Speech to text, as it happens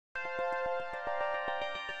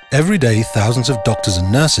Every day, thousands of doctors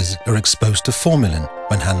and nurses are exposed to formalin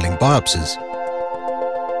when handling biopsies,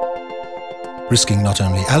 risking not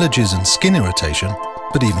only allergies and skin irritation,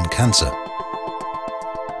 but even cancer.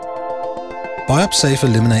 BiopSafe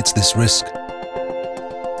eliminates this risk.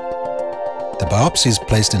 The biopsy is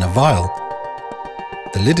placed in a vial,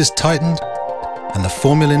 the lid is tightened, and the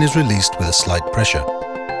formalin is released with a slight pressure.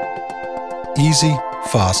 Easy,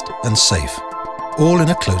 fast, and safe, all in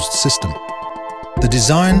a closed system. The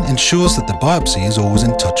design ensures that the biopsy is always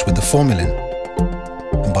in touch with the formalin,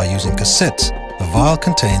 and by using cassettes, the vial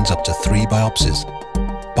contains up to 3 biopsies.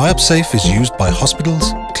 BiopSafe is used by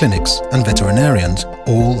hospitals, clinics, and veterinarians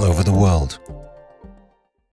all over the world.